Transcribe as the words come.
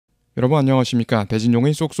여러분 안녕하십니까?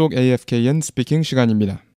 배진용의 쏙쏙afkn 스피킹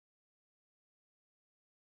시간입니다.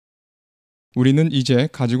 우리는 이제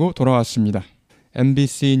가지고 돌아왔습니다.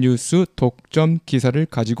 MBC 뉴스 독점 기사를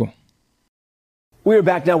가지고. We are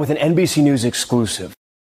back now with an NBC News exclusive.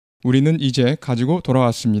 우리는 이제 가지고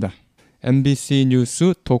돌아왔습니다. MBC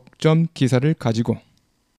뉴스 독점 기사를 가지고.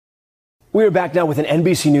 We are back now with an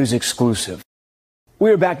NBC News exclusive.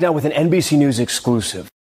 We are back now with an NBC News exclusive.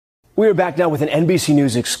 We are back now with an NBC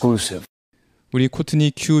News exclusive. 우리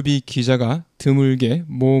코트니 큐비 기자가 드물게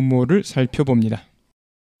뭐뭐를 살펴봅니다.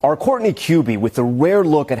 Our Courtney Cuby with a rare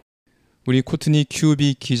look at. 우리 코트니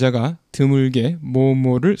큐비 기자가 드물게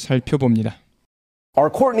뭐뭐를 살펴봅니다. Our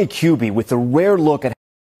Courtney Cuby with a rare look at.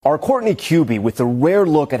 Our Courtney Cuby with a rare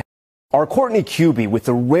look at. Our Courtney Cuby with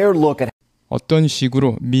a rare look at. 어떤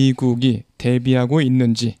식으로 미국이 대비하고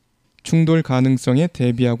있는지, 충돌 가능성에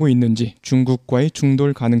대비하고 있는지, 중국과의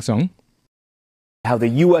충돌 가능성. How the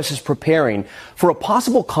U.S. is preparing for a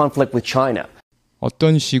possible conflict with China.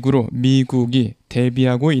 어떤 식으로 미국이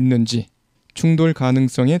대비하고 있는지, 충돌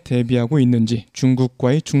가능성에 대비하고 있는지,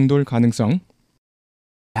 중국과의 충돌 가능성.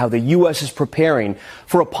 How the U.S. is preparing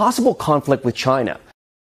for a possible conflict with China.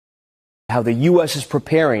 How the U.S. is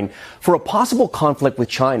preparing for a possible conflict with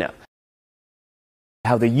China.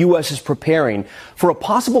 How the U.S. is preparing for a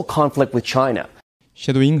possible conflict with China.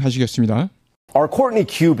 쉐도잉 하시겠습니다. Our Courtney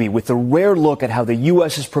Cuby with a rare look at how the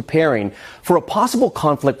U.S. is preparing for a possible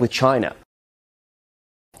conflict with China.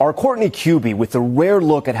 Our Courtney Cuby with a rare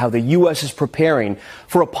look at how the U.S. is preparing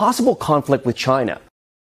for a possible conflict with China.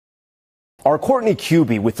 Our Courtney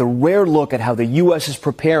Cuby with a rare look at how the U.S. is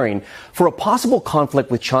preparing for a possible conflict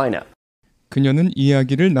with China. 그녀는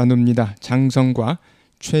이야기를 나눕니다. 장성과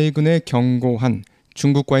최근에 경고한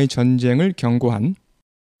중국과의 전쟁을 경고한.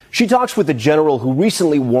 She talks with the general who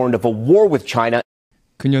recently warned of a war with China.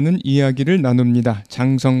 그녀는 이야기를 나눕니다.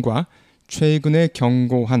 장성과 최근에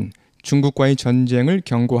경고한 중국과의 전쟁을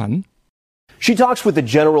경고한. She talks with the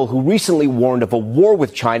general who recently warned of a war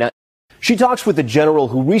with China. She talks with the general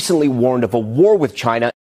who recently warned of a war with China.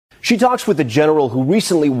 She talks with the general who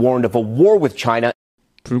recently warned of a war with China.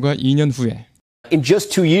 불과 2년 후에. In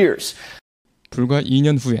just 2 years. 불과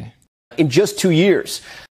 2년 후에. In just 2 years.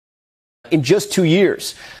 In just 2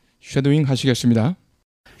 years. 쉐도잉 하시겠습니다.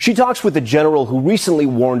 She talks with the general who recently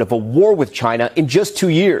warned of a war with China in just 2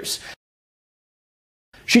 years.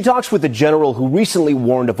 She talks with the general who recently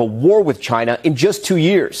warned of a war with China in just 2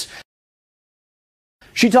 years.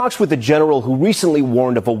 She talks with the general who recently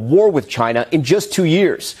warned of a war with China in just 2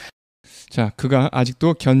 years. 자, 그가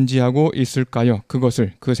아직도 견지하고 있을까요?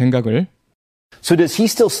 그것을, 그 생각을. So does he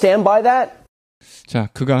still stand by that? 자,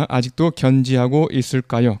 그가 아직도 견지하고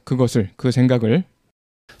있을까요? 그것을, 그 생각을.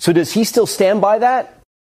 So does he still stand by that?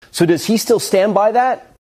 So does he still stand by that?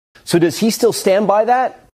 So does he still stand by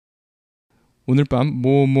that? 오늘 밤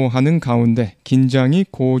뭐뭐 하는 가운데, 긴장이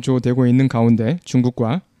고조되고 있는 가운데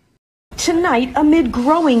중국과. Tonight amid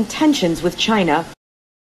growing tensions with China.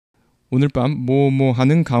 오늘 밤 뭐뭐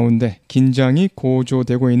하는 가운데, 긴장이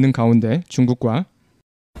고조되고 있는 가운데 중국과.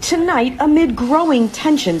 Tonight amid growing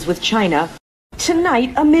tensions with China.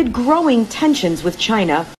 Tonight amid growing tensions with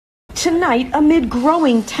China. Tonight amid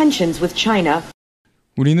growing tensions with China.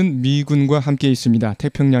 우리는 미군과 함께 있습니다.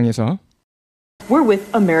 태평양에서. We're with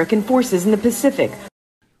American forces in the Pacific.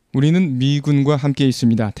 우리는 미군과 함께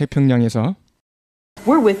있습니다. 태평양에서.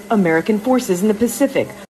 We're with American forces in the Pacific.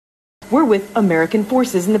 We're with American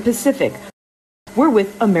forces in the Pacific. We're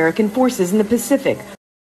with American forces in the Pacific.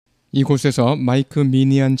 이곳에서 마이크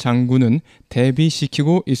미니한 장군은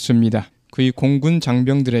대비시키고 있습니다. 그의 공군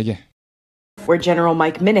장병들에게. Where General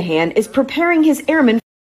Mike Minihan is preparing his airmen.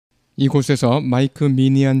 이곳에서 마이크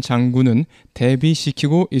미니한 장군은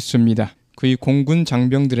대비시키고 있습니다. 그의 공군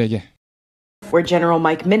장병들에게. Where General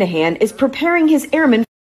Mike Minihan is preparing his airmen.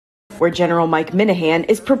 Where General Mike Minihan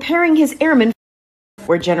is preparing his airmen.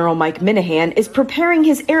 Where General Mike Minihan is preparing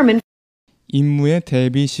his airmen. 임무에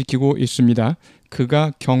대비시키고 있습니다.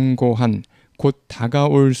 그가 경고한, 곧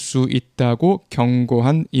다가올 수 있다고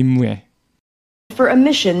경고한 임무에. For a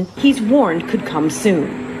mission he's warned could come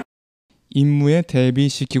soon. 임무에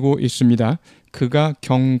대비시키고 있습니다. 그가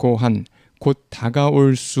경고한, 곧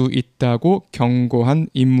다가올 수 있다고 경고한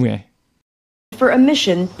임무에. For a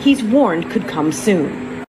mission he's warned could come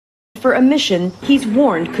soon. For a mission he's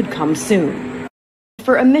warned could come soon.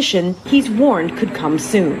 For a mission he's warned could come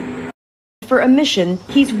soon. For a mission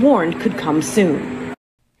he's warned could come soon.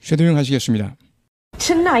 쉐도잉 하시겠습니다.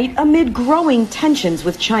 Tonight, amid growing tensions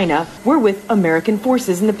with China, we're with American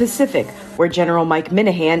forces in the Pacific, where General Mike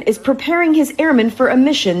Minihan is preparing his airmen for a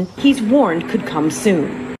mission he's warned could come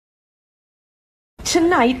soon.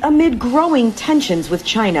 Tonight, amid growing tensions with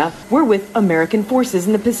China, we're with American forces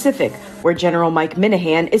in the Pacific, where General Mike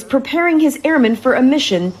Minihan is preparing his airmen for a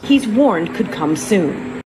mission he's warned could come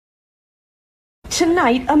soon.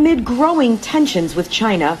 Tonight, amid growing tensions with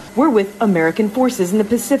China, we're with American forces in the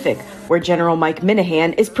Pacific, where General Mike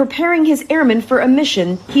Minihan is preparing his airmen for a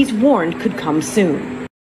mission he's warned could come soon.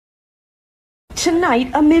 Tonight,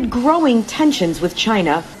 amid growing tensions with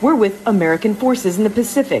China, we're with American forces in the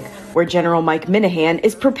Pacific, where General Mike Minihan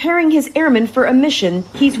is preparing his airmen for a mission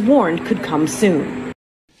he's warned could come soon.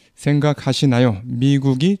 생각하시나요?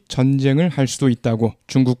 미국이 전쟁을 할 수도 있다고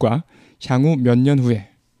중국과 향후 몇 년 후에.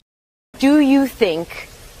 Do you think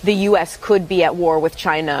the U.S. could be at war with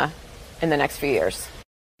China in the next few years?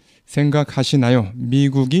 생각하시나요?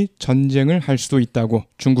 미국이 전쟁을 할 수도 있다고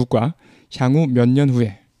중국과 향후 몇 년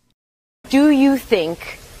후에. Do you think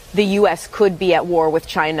the U.S. could be at war with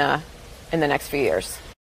China in the next few years?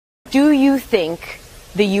 Do you think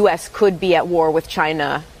the U.S. could be at war with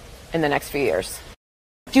China in the next few years?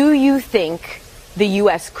 Do you think the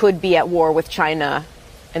U.S. could be at war with China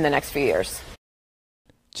in the next few years?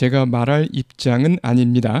 제가 말할 입장은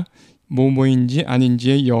아닙니다. 뭐뭐인지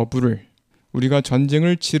아닌지의 여부를, 우리가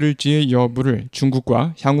전쟁을 치를지의 여부를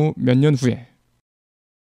중국과 향후 몇 년 후에.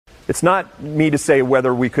 It's not me to say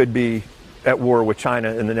whether we could be at war with China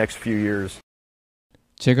in the next few years.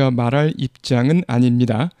 제가 말할 입장은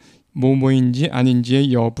아닙니다. 뭐뭐인지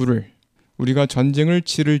아닌지의 여부를, 우리가 전쟁을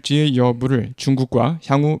치를지의 여부를 중국과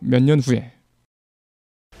향후 몇 년 후에.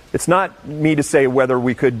 It's not me to say whether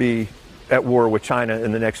we could be at war with China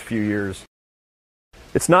in the next few years.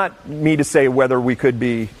 It's not me to say whether we could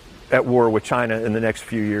be at war with China in the next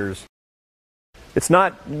few years. It's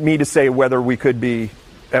not me to say whether we could be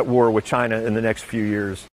at war with China in the next few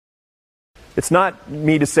years. It's not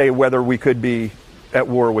me to say whether we could be at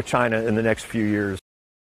war with China in the next few years.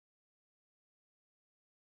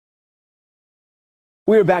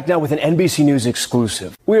 We are back now with an NBC News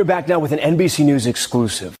exclusive. We are back now with an NBC News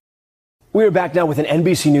exclusive. We are back now with an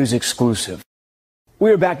NBC News exclusive.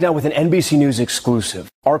 We are back now with an NBC News exclusive.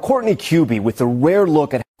 Our Courtney Cubie with the rare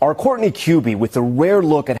look at our Courtney Cubie with the rare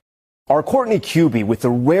look at our Courtney Cubie with the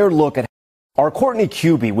rare look at our Courtney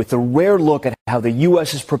Cubie with the rare look at how the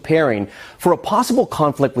U.S. is preparing for a possible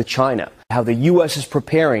conflict with China. How the U.S. is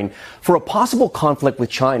preparing for a possible conflict with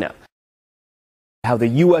China. How the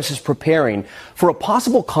U.S. is preparing for a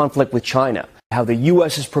possible conflict with China. How the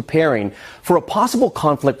U.S. is preparing for a possible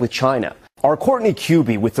conflict with China. Our Courtney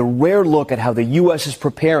Cubie with the rare look at how the U.S. is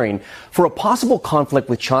preparing for a possible conflict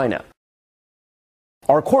with China.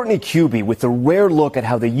 Our Courtney Cubie with the rare look at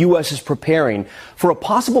how the U.S. is preparing for a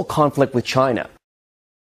possible conflict with China.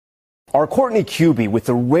 Our Courtney Cubie with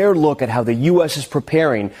the rare look at how the U.S. is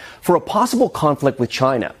preparing for a possible conflict with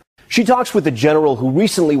China. She talks with the general who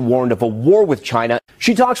recently warned of a war with China.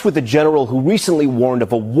 She talks with the general who recently warned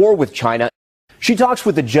of a war with China. She talks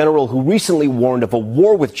with the general who recently warned of a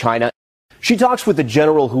war with China. She talks with the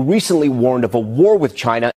general who recently warned of a war with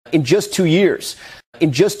China in just 2 years.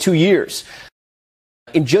 In just 2 years.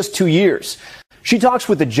 In just 2 years. She talks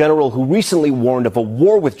with the general who recently warned of a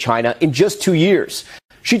war with China in just 2 years.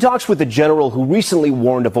 She talks with the general who recently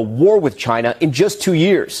warned of a war with China in just 2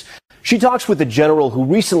 years. She talks with the general who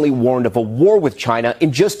recently warned of a war with China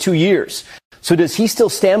in just 2 years. So does he still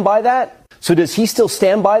stand by that? So does he still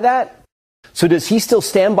stand by that? So does he still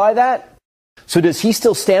stand by that? So does he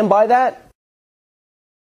still stand by that?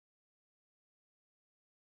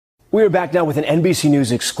 We are back now with an NBC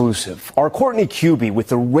News exclusive. Our Courtney Cubie with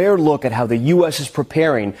the rare look at how the U.S. is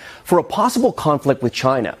preparing for a possible conflict with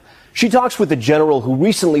China. She talks with the general who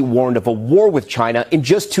recently warned of a war with China in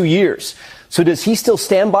just 2 years. So does he still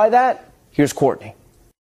stand by that? Here's Courtney.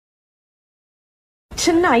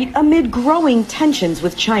 Tonight, amid growing tensions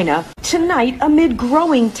with China. Tonight, amid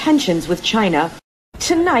growing tensions with China.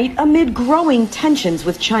 Tonight, amid growing tensions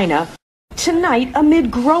with China. Tonight, amid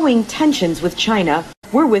growing tensions with China,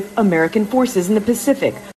 we're with American forces in the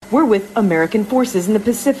Pacific. We're with American forces in the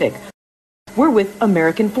Pacific. We're with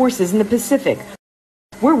American forces in the Pacific.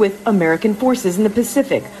 We're with American forces in the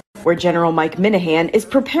Pacific, where General Mike Minihan is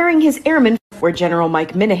preparing his airmen. Where General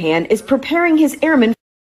Mike Minihan is preparing his airmen.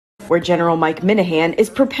 Where General Mike Minihan is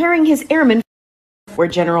preparing his airmen. Where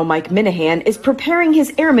General Mike Minihan is preparing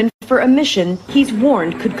his airmen for a mission he's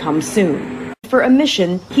warned could come soon. For a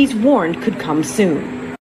mission he's warned could come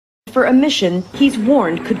soon. For a mission he's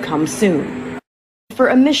warned could come soon. For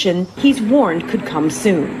a mission he's warned could come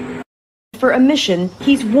soon. For a mission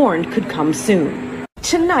he's warned could come soon.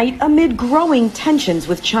 Tonight, amid growing tensions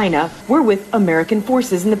with China, we're with American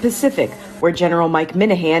forces in the Pacific, where General Mike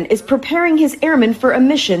Minihan is preparing his airmen for a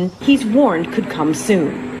mission he's warned could come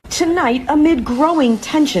soon. Tonight, amid growing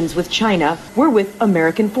tensions with China, we're with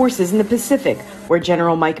American forces in the Pacific, where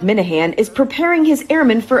General Mike Minihan is preparing his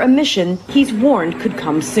airmen for a mission he's warned could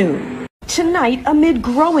come soon. Tonight, amid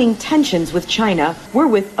growing tensions with China, we're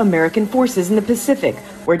with American forces in the Pacific,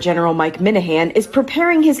 where General Mike Minihan is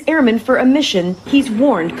preparing his airmen for a mission he's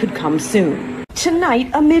warned could come soon. Tonight,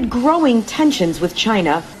 amid growing tensions with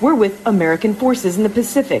China, we're with American forces in the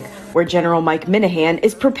Pacific, where General Mike Minihan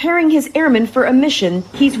is preparing his airmen for a mission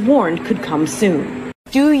he's warned could come soon.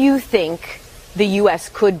 Do you think the U.S.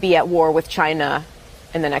 could be at war with China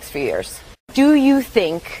in the next few years? Do you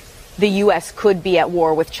think the U.S. could be at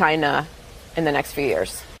war with China in the next few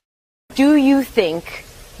years? Do you think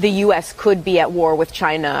the U.S. could be at war with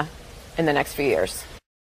China in the next few years?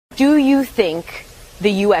 Do you think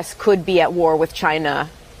the U.S. could be at war with China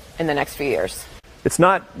in the next few years? It's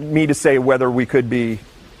not me to say whether we could be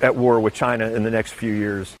at war with China in the next few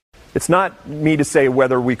years. It's not me to say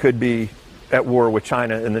whether we could be at war with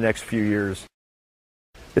China in the next few years.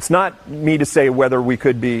 It's not me to say whether we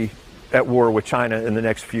could be at war with China in the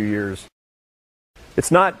next few years.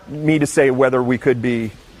 It's not me to say whether we could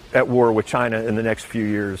be at war with China in the next few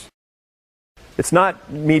years. It's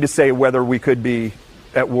not me to say whether we could be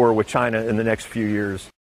at war with China in the next few years.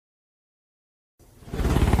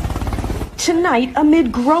 Tonight,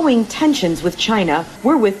 amid growing tensions with China,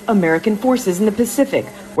 we're with American forces in the Pacific,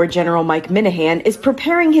 where General Mike Minihan is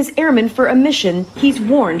preparing his airmen for a mission he's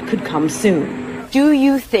warned could come soon. Do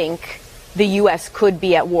you think the U.S. could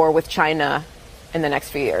be at war with China in the next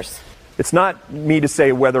few years? It's not me to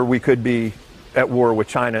say whether we could be at war with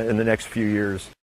China in the next few years.